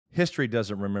History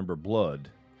doesn't remember blood,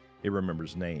 it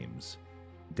remembers names.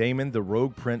 Daemon the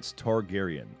Rogue Prince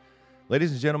Targaryen.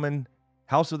 Ladies and gentlemen,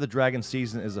 House of the Dragon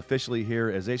season is officially here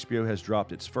as HBO has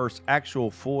dropped its first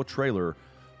actual full trailer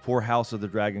for House of the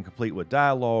Dragon, complete with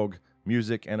dialogue,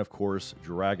 music, and of course,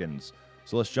 dragons.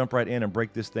 So let's jump right in and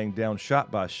break this thing down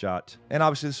shot by shot. And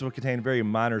obviously this will contain very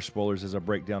minor spoilers as I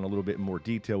break down a little bit more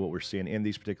detail what we're seeing in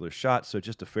these particular shots. So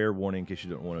just a fair warning in case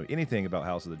you don't want to know anything about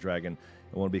House of the Dragon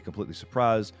and want to be completely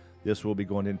surprised. This will be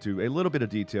going into a little bit of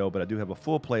detail, but I do have a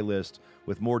full playlist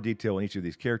with more detail on each of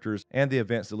these characters and the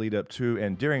events that lead up to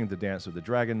and during the Dance of the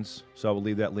Dragons. So I will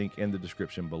leave that link in the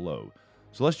description below.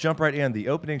 So let's jump right in. The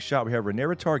opening shot, we have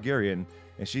Rhaenyra Targaryen,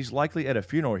 and she's likely at a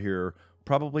funeral here,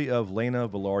 probably of Laena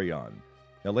Velaryon.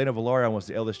 Now, Laena Velaryon was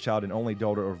the eldest child and only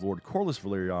daughter of Lord Corlys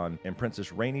Velaryon and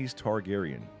Princess Rhaenys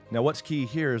Targaryen. Now, what's key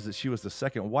here is that she was the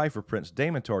second wife of Prince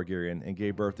Daemon Targaryen and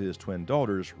gave birth to his twin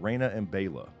daughters, Rhaena and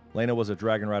Baela. Laena was a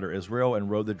dragon rider as well and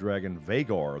rode the dragon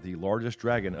Vhagar, the largest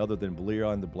dragon other than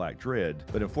Balerion the Black Dread,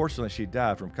 but unfortunately she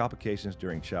died from complications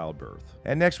during childbirth.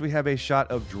 And next we have a shot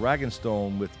of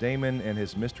Dragonstone with Daemon and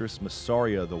his mistress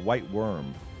Mysaria, the White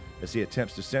Worm, as he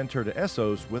attempts to send her to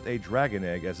Essos with a dragon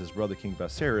egg as his brother King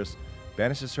Viserys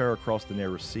banishes her across the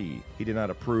narrow sea. He did not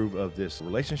approve of this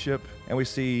relationship, and we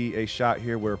see a shot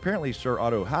here where apparently Sir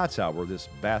Otto Hightower, this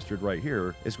bastard right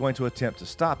here, is going to attempt to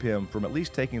stop him from at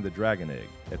least taking the dragon egg.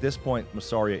 At this point,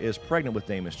 Mysaria is pregnant with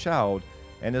Daemon's child,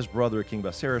 and his brother King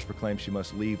Viserys proclaims she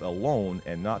must leave alone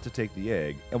and not to take the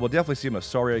egg. And we'll definitely see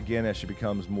Mysaria again as she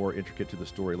becomes more intricate to the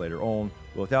story later on.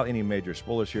 But without any major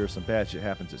spoilers here, some bad shit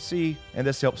happens at sea, and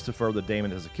this helps to further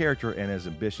Daemon as a character and his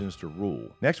ambitions to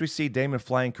rule. Next we see Daemon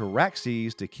flying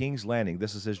Caraxes to King's Landing.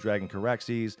 This is his dragon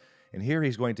Caraxes, and here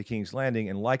he's going to King's Landing,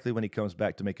 and likely when he comes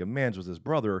back to make amends with his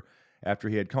brother after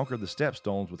he had conquered the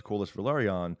Stepstones with Corlys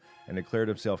Velaryon and declared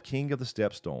himself King of the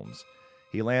Stepstones.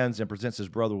 He lands and presents his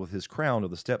brother with his crown of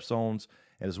the Stepstones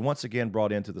and is once again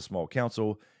brought into the small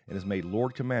council and is made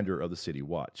Lord Commander of the City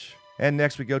Watch. And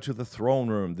next we go to the throne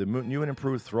room, the new and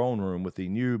improved throne room with the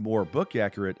new, more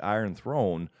book-accurate Iron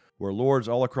Throne, where lords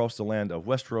all across the land of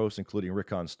Westeros, including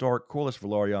Rickon Stark, Corlys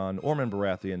Velaryon, Ormond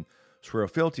Baratheon, swear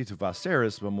fealty to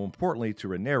Viserys, but more importantly to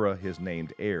Rhaenyra, his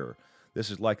named heir. This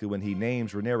is likely when he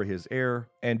names Rhaenyra his heir,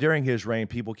 and during his reign,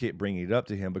 people keep bringing it up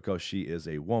to him because she is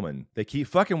a woman. They keep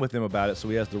fucking with him about it, so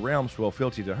he has the realm swear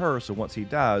fealty to her, so once he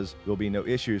dies, there'll be no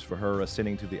issues for her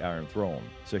ascending to the Iron Throne.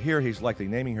 So here, he's likely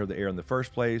naming her the heir in the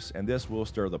first place, and this will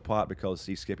stir the pot because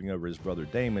he's skipping over his brother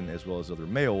Daemon as well as other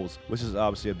males, which is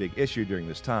obviously a big issue during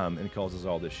this time and causes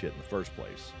all this shit in the first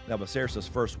place. Now, Viserys'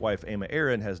 first wife, Aemma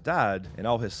Arryn, has died, and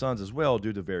all his sons as well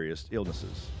due to various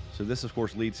illnesses. So this, of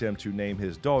course, leads him to name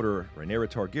his daughter, Rhaenyra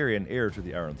Targaryen, heir to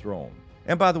the Iron Throne.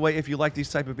 And by the way, if you like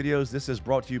these type of videos, this is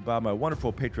brought to you by my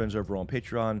wonderful patrons over on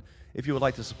Patreon. If you would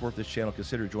like to support this channel,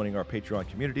 consider joining our Patreon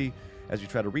community as we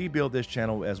try to rebuild this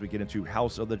channel as we get into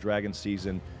House of the Dragon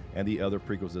season and the other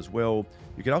prequels as well.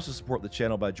 You can also support the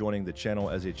channel by joining the channel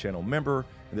as a channel member,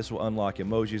 and this will unlock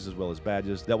emojis as well as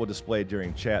badges that will display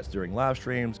during chats during live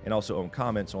streams and also on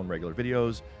comments on regular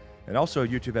videos. And also,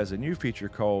 YouTube has a new feature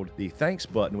called the Thanks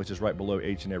button, which is right below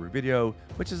each and every video,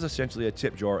 which is essentially a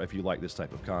tip jar if you like this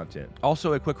type of content.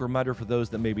 Also, a quick reminder for those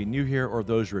that may be new here or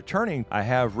those returning, I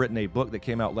have written a book that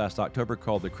came out last October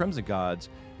called The Crimson Gods.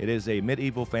 It is a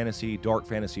medieval fantasy, dark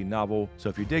fantasy novel. So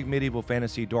if you dig medieval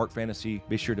fantasy, dark fantasy,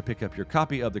 be sure to pick up your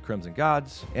copy of The Crimson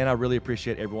Gods. And I really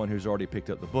appreciate everyone who's already picked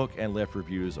up the book and left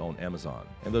reviews on Amazon.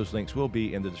 And those links will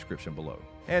be in the description below.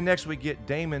 And next we get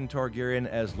Daemon Targaryen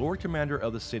as Lord Commander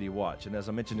of the City Watch. And as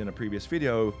I mentioned in a previous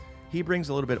video, he brings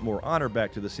a little bit more honor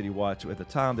back to the City Watch. At the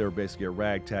time, they were basically a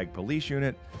ragtag police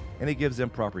unit, and he gives them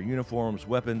proper uniforms,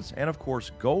 weapons, and of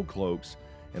course gold cloaks,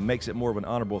 and makes it more of an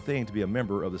honorable thing to be a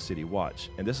member of the City Watch.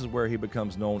 And this is where he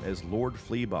becomes known as Lord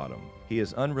Fleabottom. He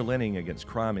is unrelenting against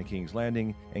crime in King's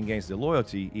Landing and gains the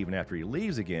loyalty, even after he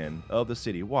leaves again, of the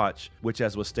City Watch, which,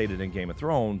 as was stated in Game of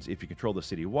Thrones, if you control the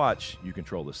City Watch, you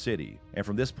control the city. And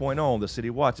from this point on, the City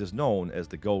Watch is known as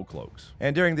the Gold Cloaks.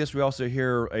 And during this, we also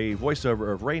hear a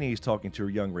voiceover of Rhaenys talking to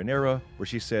young Rhaenyra, where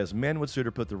she says men would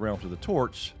sooner put the realm to the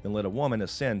torch than let a woman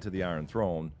ascend to the Iron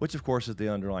Throne, which of course is the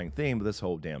underlying theme of this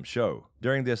whole damn show.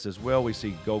 During this as well, we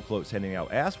see Gold Cloaks handing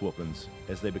out ass whoopings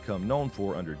as they become known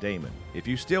for under Daemon. If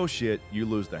you steal shit, you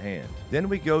lose the hand. Then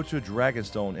we go to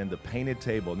Dragonstone and the Painted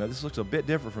Table. Now this looks a bit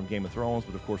different from Game of Thrones,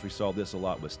 but of course we saw this a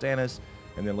lot with Stannis,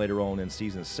 and then later on in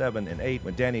seasons 7 and 8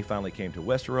 when Dany finally came to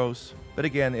Westeros. But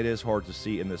again, it is hard to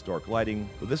see in this dark lighting.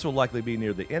 But this will likely be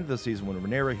near the end of the season when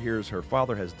Rhaenyra hears her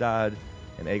father has died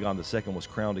and Aegon II was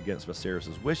crowned against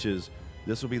Viserys' wishes.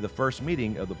 This will be the first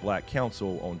meeting of the Black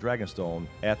Council on Dragonstone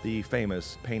at the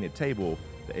famous Painted Table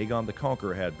that Aegon the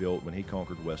Conqueror had built when he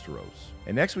conquered Westeros.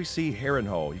 And next we see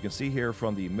Harrenhal. You can see here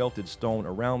from the melted stone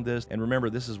around this, and remember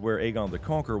this is where Aegon the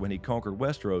Conqueror, when he conquered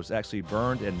Westeros, actually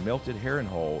burned and melted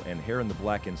Harrenhal and Harren the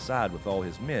Black inside with all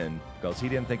his men, because he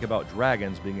didn't think about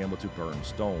dragons being able to burn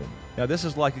stone. Now this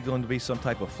is likely going to be some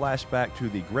type of flashback to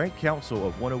the Great Council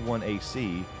of 101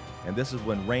 AC, and this is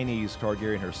when Rhaenys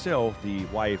Targaryen herself, the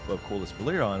wife of Corlys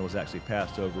Velaryon, was actually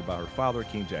passed over by her father,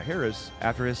 King Jaehaerys,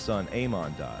 after his son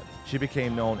Aemon died. She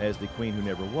became known as the Queen Who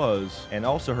Never Was, and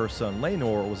also her son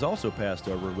Laenor was also passed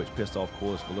over, which pissed off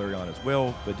Corlys Velaryon as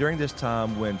well. But during this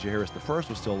time, when Jaehaerys I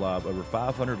was still alive, over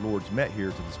 500 lords met here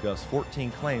to discuss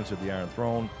 14 claims to the Iron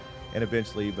Throne, and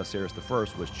eventually Viserys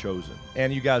I was chosen.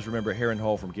 And you guys remember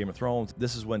Harrenhal from Game of Thrones.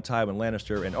 This is when Tywin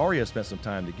Lannister and Arya spent some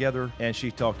time together, and she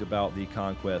talked about the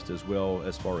conquest as well,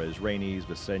 as far as Rhaenys,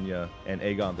 Visenya, and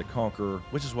Aegon the Conqueror,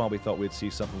 which is why we thought we'd see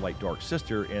something like Dark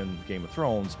Sister in Game of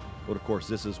Thrones. But of course,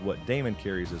 this is what Daemon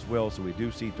carries as well, so we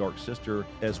do see Dark Sister,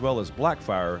 as well as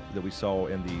Blackfire that we saw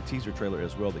in the teaser trailer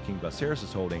as well, that King Viserys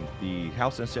is holding, the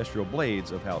House Ancestral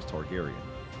Blades of House Targaryen.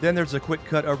 Then there's a quick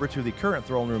cut over to the current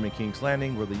throne room in King's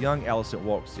Landing, where the young Alicent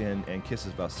walks in and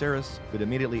kisses Viserys, but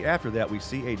immediately after that we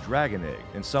see a dragon egg,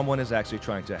 and someone is actually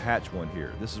trying to hatch one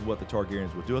here. This is what the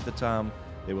Targaryens would do at the time.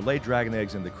 They would lay dragon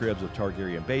eggs in the cribs of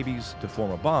Targaryen babies to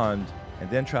form a bond, and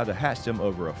then try to hatch them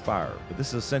over a fire. But this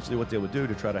is essentially what they would do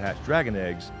to try to hatch dragon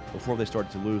eggs before they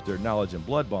started to lose their knowledge and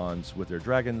blood bonds with their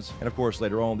dragons. And of course,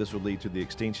 later on, this would lead to the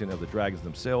extinction of the dragons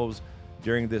themselves.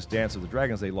 During this Dance of the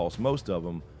Dragons, they lost most of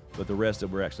them, but the rest that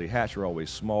were actually hatched were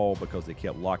always small because they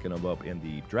kept locking them up in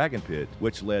the dragon pit,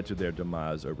 which led to their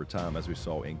demise over time, as we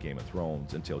saw in Game of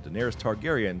Thrones, until Daenerys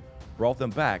Targaryen brought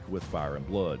them back with fire and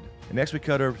blood. And next we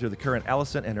cut over to the current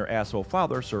Alicent and her asshole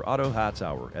father, Sir Otto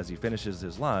Hightower, as he finishes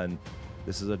his line,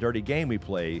 "This is a dirty game we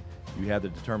play. You have the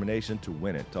determination to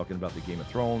win it," talking about the Game of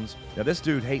Thrones. Now this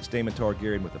dude hates Daemon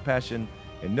Targaryen with a passion,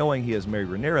 and knowing he has married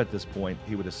Rhaenyra at this point,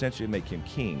 he would essentially make him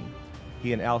king.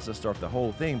 He and Alicent start the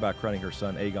whole thing by crowning her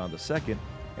son Aegon II,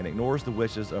 and ignores the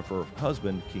wishes of her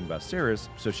husband, King Viserys,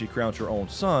 so she crowns her own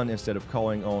son instead of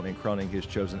calling on and crowning his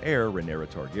chosen heir, Rhaenyra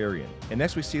Targaryen. And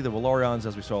next we see the Velaryons,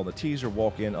 as we saw in the teaser,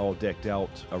 walk in all decked out,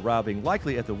 arriving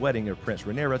likely at the wedding of Prince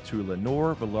Rhaenyra to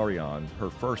Lenore Velaryon, her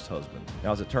first husband.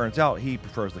 Now as it turns out, he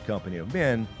prefers the company of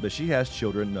men, but she has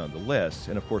children nonetheless.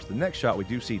 And of course the next shot we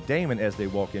do see Daemon as they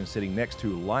walk in sitting next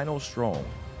to Lionel Strong.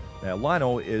 Now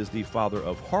Lionel is the father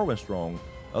of Harwin Strong,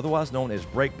 otherwise known as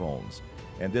Breakbones.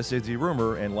 And this is the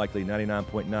rumor, and likely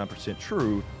 99.9%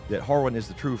 true, that Harwin is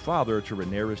the true father to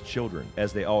Rhaenyra's children,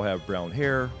 as they all have brown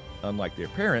hair, unlike their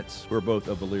parents, who are both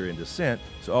of Valyrian descent.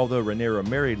 So although Rhaenyra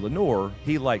married Lenore,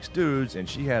 he likes dudes and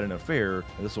she had an affair,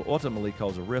 and this will ultimately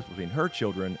cause a rift between her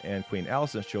children and Queen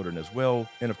Alicent's children as well,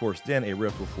 and of course then a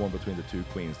rift will form between the two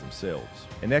queens themselves.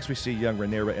 And next we see young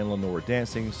Rhaenyra and Lenore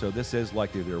dancing, so this is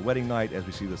likely their wedding night, as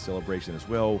we see the celebration as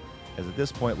well, as at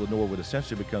this point Lenore would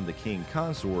essentially become the king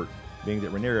consort, being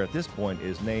that Rhaenyra at this point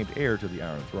is named heir to the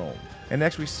Iron Throne. And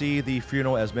next we see the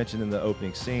funeral, as mentioned in the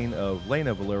opening scene, of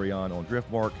Laena Velaryon on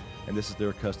Driftmark, and this is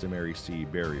their customary sea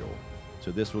burial.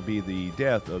 So this will be the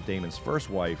death of Daemon's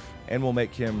first wife, and will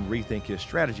make him rethink his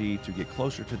strategy to get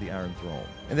closer to the Iron Throne.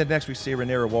 And then next we see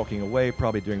Rhaenyra walking away,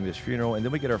 probably during this funeral, and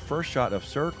then we get our first shot of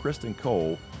Sir Criston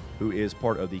Cole, who is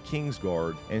part of the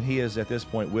Kingsguard, and he is at this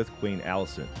point with Queen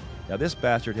Alicent. Now this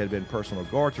bastard had been personal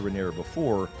guard to Rhaenyra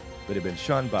before, but had been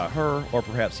shunned by her, or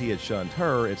perhaps he had shunned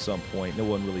her at some point. No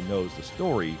one really knows the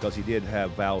story, because he did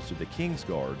have vows to the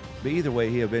Kingsguard. But either way,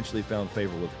 he eventually found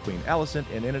favor with Queen Alicent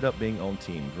and ended up being on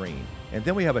Team Green. And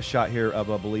then we have a shot here of,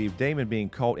 I believe, Daemon being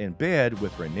caught in bed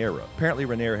with Rhaenyra. Apparently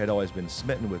Rhaenyra had always been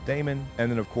smitten with Daemon,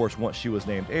 and then of course once she was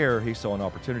named heir, he saw an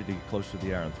opportunity to get close to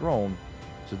the Iron Throne.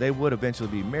 So they would eventually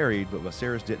be married, but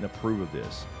Viserys didn't approve of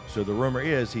this. So the rumor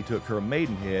is he took her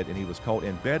maidenhead and he was caught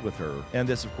in bed with her, and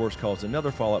this of course caused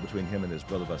another fallout between him and his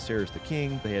brother Viserys the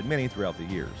King. They had many throughout the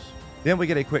years. Then we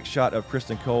get a quick shot of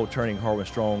Criston Cole turning Harwin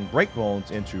Strong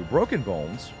Breakbones into Broken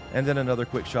Bones, and then another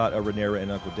quick shot of Rhaenyra and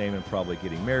Uncle Daemon probably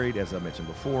getting married, as I mentioned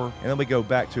before. And then we go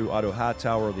back to Otto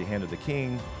Hightower, the Hand of the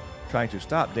King, trying to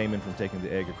stop Daemon from taking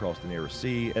the egg across the Narrow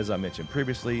Sea, as I mentioned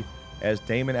previously, as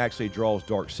Daemon actually draws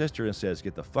Dark Sister and says,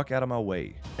 "Get the fuck out of my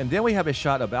way." And then we have a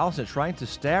shot of Alicent trying to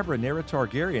stab Rhaenyra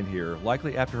Targaryen here,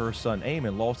 likely after her son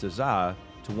Aemon lost his eye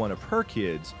to one of her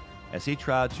kids as he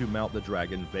tried to mount the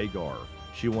dragon Vhagar.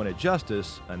 She wanted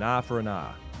justice, an eye for an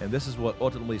eye. And this is what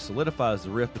ultimately solidifies the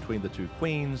rift between the two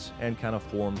queens and kind of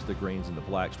forms the greens and the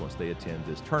blacks once they attend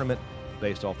this tournament.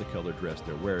 based off the color dress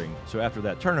they're wearing. So after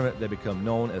that tournament, they become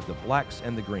known as the Blacks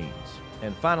and the Greens.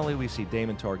 And finally, we see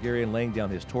Daemon Targaryen laying down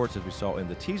his torch as we saw in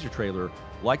the teaser trailer,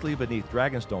 likely beneath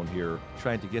Dragonstone here,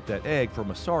 trying to get that egg from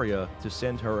Asaria to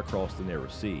send her across the Narrow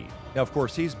Sea. Now, of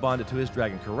course, he's bonded to his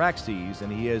dragon Caraxes,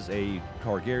 and he is a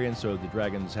Targaryen, so the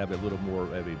dragons have a little more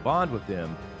of a bond with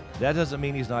them. That doesn't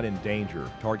mean he's not in danger.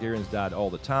 Targaryens died all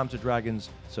the time to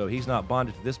dragons, so he's not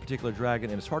bonded to this particular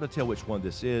dragon, and it's hard to tell which one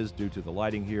this is due to the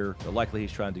lighting here, but likely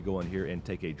he's trying to go in here and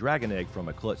take a dragon egg from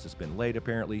a clutch that's been laid,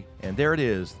 apparently. And there it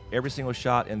is, every single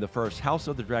shot in the first House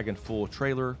of the Dragon full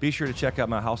trailer. Be sure to check out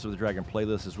my House of the Dragon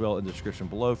playlist as well in the description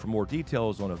below for more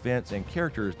details on events and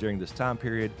characters during this time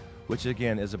period, which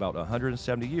again is about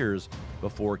 170 years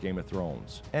before Game of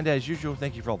Thrones. And as usual,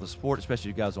 thank you for all the support, especially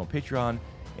you guys on Patreon.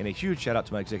 And a huge shout out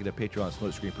to my executive Patreon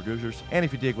SmokeScreen producers. And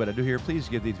if you dig what I do here, please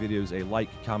give these videos a like,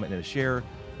 comment, and a share.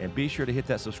 And be sure to hit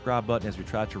that subscribe button as we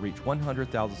try to reach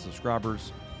 100,000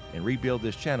 subscribers and rebuild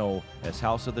this channel as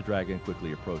House of the Dragon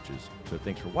quickly approaches. So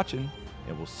thanks for watching,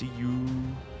 and we'll see you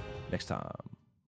next time.